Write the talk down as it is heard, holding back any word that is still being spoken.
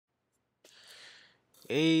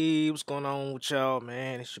Hey, what's going on with y'all,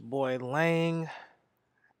 man? It's your boy Lang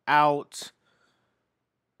out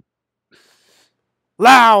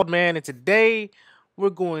loud, man. And today we're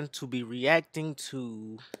going to be reacting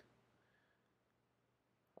to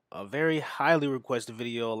a very highly requested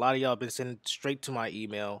video. A lot of y'all been sending straight to my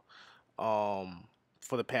email for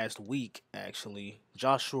the past week, actually.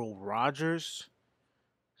 Joshua Rogers,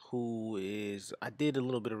 who is, I did a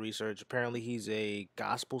little bit of research. Apparently, he's a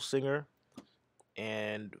gospel singer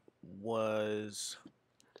and was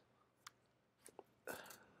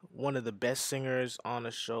one of the best singers on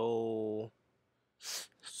the show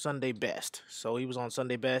Sunday Best. So he was on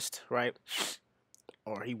Sunday Best, right?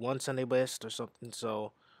 Or he won Sunday Best or something.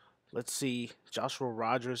 So let's see. Joshua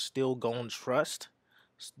Rogers, Still Gon' Trust.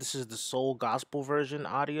 This is the soul gospel version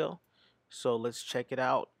audio. So let's check it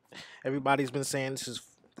out. Everybody's been saying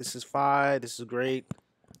this is fire. This is great.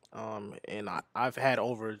 And I've had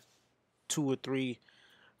over 2 or 3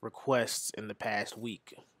 requests in the past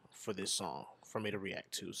week for this song for me to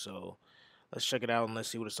react to. So let's check it out and let's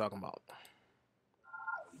see what it's talking about.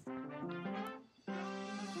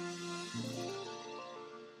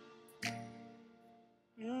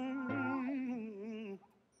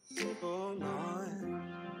 Oh Lord.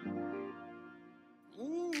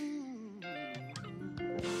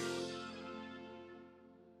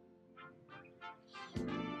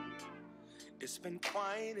 It's been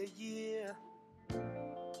quite a year,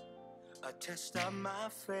 a test of my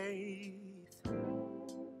faith.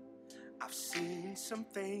 I've seen some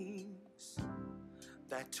things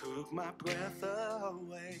that took my breath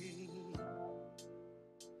away.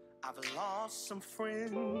 I've lost some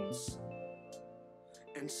friends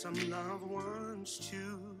and some loved ones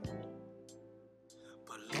too.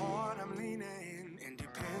 But Lord, I'm leaning and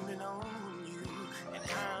depending on you, and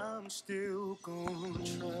I'm still gonna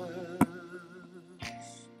trust.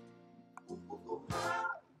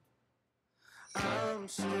 I'm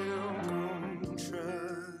still gonna trust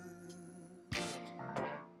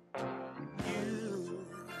you.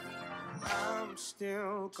 I'm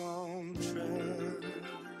still gonna trust.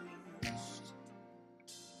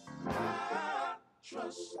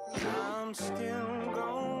 I'm still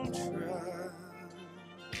gonna trust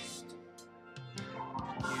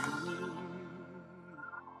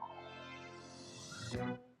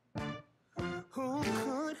you. Who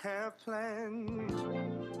could have planned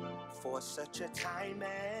for such a time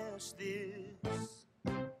as this,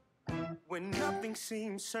 when nothing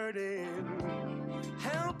seems certain?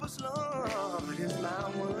 Help us, Lord, is my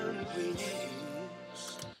one wish.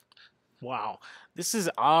 Wow. This is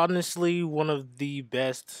honestly one of the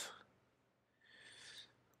best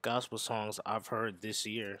gospel songs I've heard this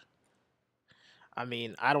year. I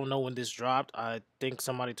mean, I don't know when this dropped. I think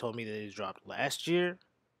somebody told me that it dropped last year.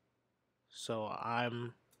 So I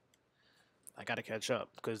gotta catch up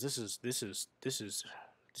because this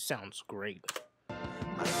sounds great.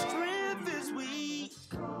 My strength is weak,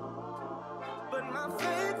 but my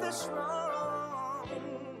faith is strong.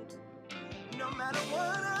 No matter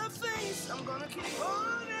what I face, I'm gonna keep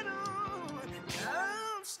holding on.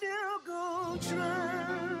 I'm still gonna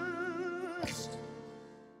trust.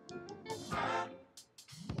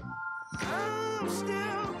 I'm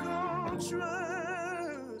still gonna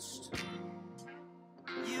trust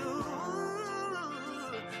you.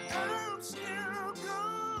 I'm still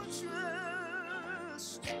gonna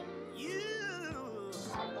trust you.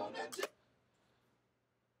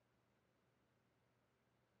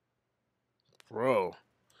 Bro.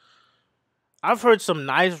 I've heard some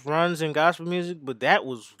nice runs in gospel music, but that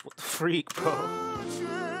was what the freak, bro.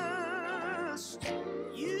 Trust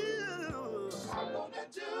you. I'm gonna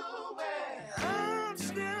do it. I'm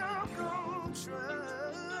still gonna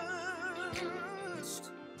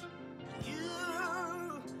trust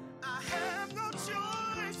you. I have no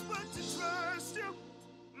choice but to trust you,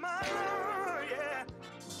 my Lord, yeah.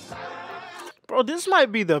 Bro, this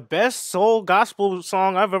might be the best soul gospel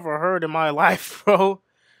song I've ever heard in my life, bro.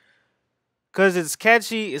 Cause it's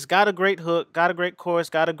catchy, it's got a great hook, got a great chorus,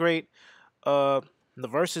 got a great the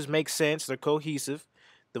verses make sense, they're cohesive.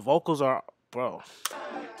 The vocals are bro.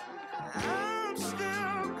 I'm still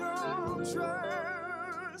gonna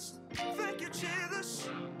trust. Thank you, Jesus.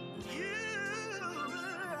 You,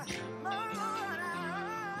 my Lord,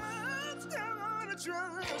 I'm still gonna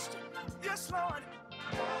trust. Yes, Lord.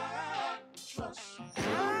 Trust.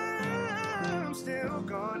 I'm still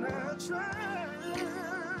gonna trust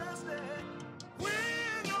that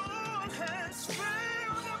when all has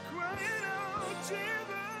failed, the great old Jesus,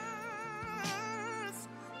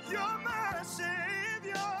 you're my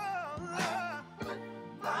Savior.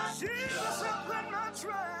 Jesus, I put my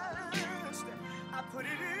trust, I put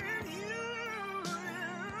it in you.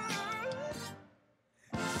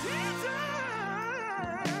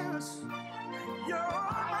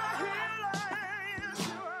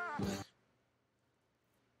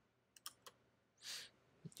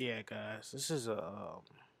 Yeah, guys, this is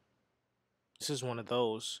one of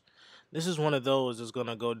those. This is one of those that's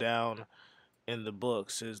gonna go down in the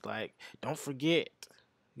books. Is like, don't forget,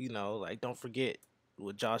 like don't forget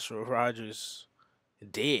what Joshua Rogers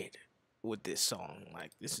did with this song.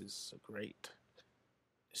 Like, this is great,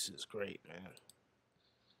 man.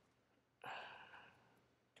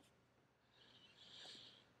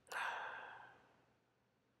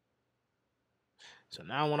 So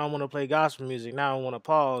now when I want to play gospel music, now I want to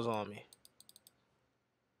pause on me.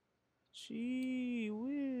 Gee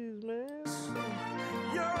whiz, man.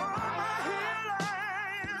 You're my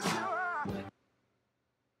healer.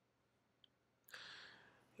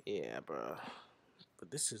 Yeah, bro. But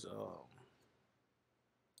this is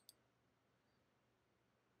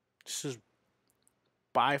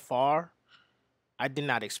by far, I did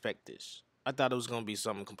not expect this. I thought it was gonna be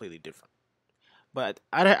something completely different. But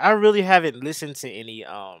I really haven't listened to any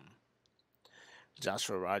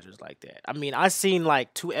Joshua Rogers like that. I mean, I seen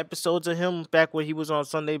like 2 episodes of him back when he was on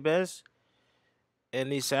Sunday Best,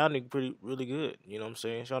 and he sounded pretty really good. You know what I'm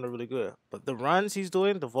saying? Sounded really good. But the runs he's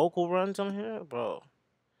doing, the vocal runs on here, bro,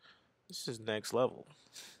 this is next level.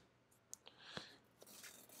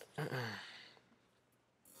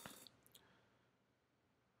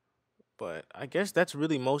 But I guess that's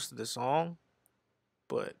really most of the song.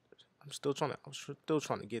 But I'm still trying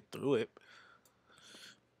to get through it.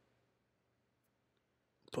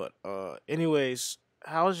 But anyways,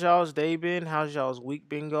 how's y'all's day been? How's y'all's week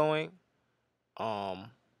been going? Um,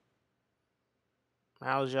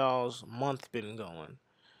 how's y'all's month been going?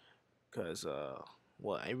 Cause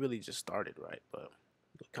well, it really just started, right? But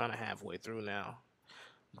we're kind of halfway through now.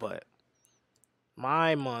 But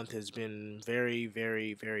my month has been very,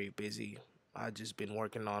 very, very busy. I just been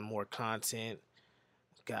working on more content.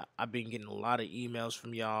 I've been getting a lot of emails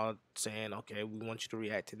from y'all saying, okay, we want you to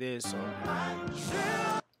react to this, or I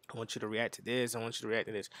want you to react to this, I want you to react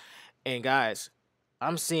to this. And guys,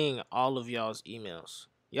 I'm seeing all of y'all's emails.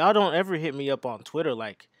 Y'all don't ever hit me up on Twitter.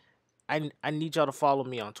 Like, I need y'all to follow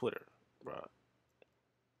me on Twitter, bro.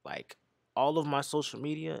 Like, all of my social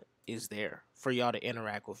media is there for y'all to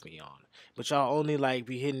interact with me on. But y'all only like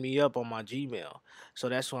be hitting me up on my Gmail. So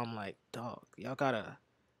that's why I'm like, dog, y'all gotta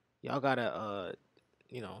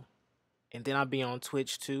you know, and then I'll be on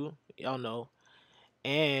Twitch too. Y'all know.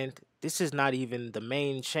 And this is not even the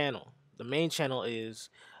main channel. The main channel is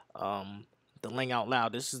the Lang Out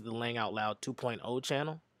Loud. This is the Lang Out Loud 2.0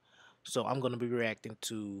 channel. So I'm gonna be reacting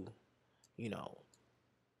to, you know,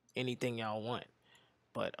 anything y'all want.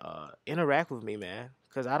 But interact with me, man.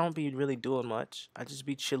 Cause I don't be really doing much. I just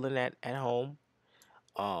be chilling at home,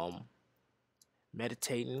 um,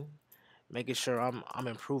 meditating, making sure I'm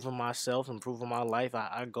improving myself, improving my life.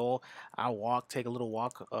 I walk, take a little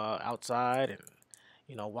walk outside, and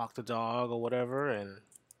walk the dog or whatever, and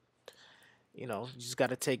you just got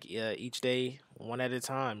to take each day one at a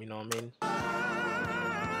time. You know what I mean? I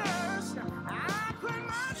put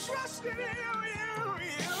my trust in you.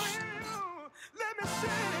 Let me say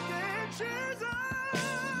it again, Jesus.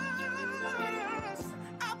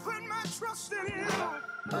 I put my trust in you.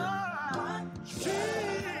 Oh, Jesus.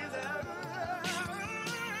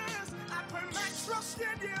 I put my trust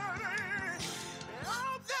in you.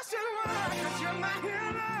 Oh, this is why, 'cause you're my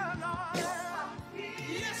healer, Lord.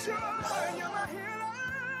 Yes, you are. You're my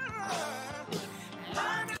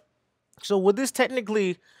healer. So would this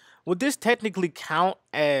technically count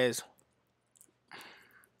as?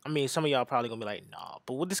 I mean, some of y'all probably gonna be like, nah,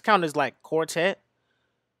 but would this count as like quartet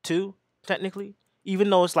too? Technically, even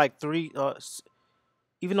though it's like even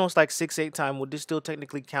though it's like 6/8 time, would this still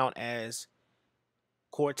technically count as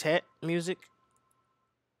quartet music?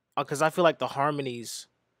 Because I feel like the harmonies.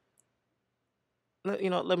 Let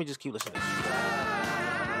me just keep listening. I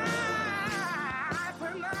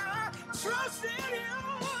put my trust in you.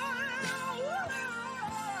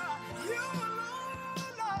 You alone,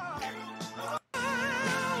 Lord.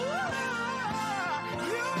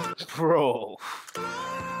 Bro.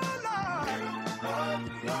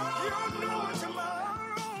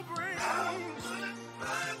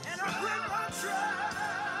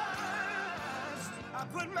 I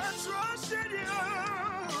put my trust in you,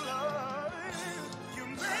 Lord. You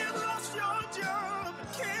may have lost your job,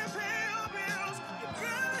 can't pay your bills, you're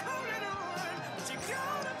barely holding on, but you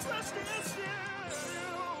gotta trust in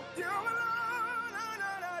still. You're alone,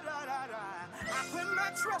 I put my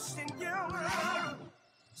trust in you, Lord.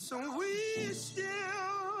 So we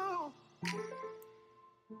still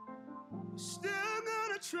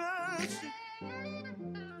gonna trust you.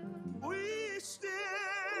 We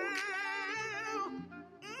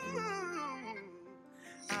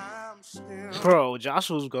I'm still. Bro,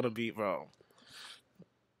 Joshua's gonna be, bro.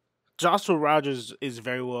 Joshua Rogers is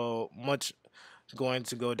very well much going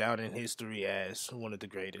to go down in history as one of the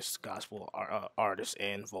greatest gospel artists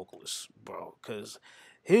and vocalists, bro. Because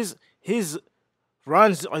his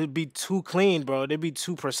runs would be too clean, bro. They'd be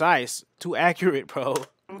too precise, too accurate, bro.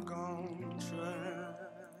 I'm gonna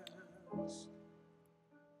trust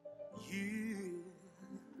you.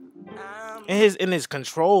 I'm And his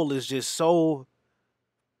control is just so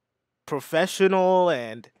professional,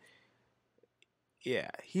 and yeah,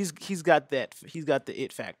 he's got the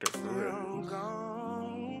it factor for real.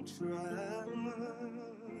 gonna trust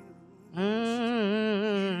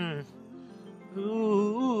Mm.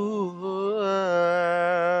 Ooh,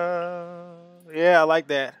 yeah, I like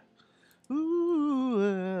that.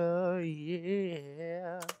 Ooh,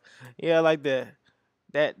 yeah, yeah, I like that.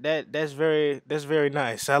 That's very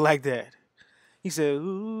nice. I like that. He said,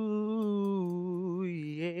 "Ooh,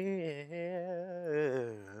 yeah,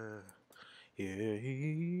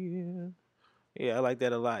 yeah, yeah." I like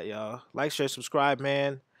that a lot, y'all. Like, share, subscribe,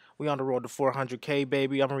 man. We on the road to 400K,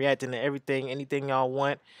 baby. I'm reacting to everything, anything y'all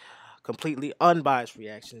want. Completely unbiased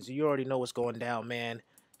reactions. You already know what's going down, man.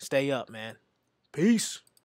 Stay up, man. Peace.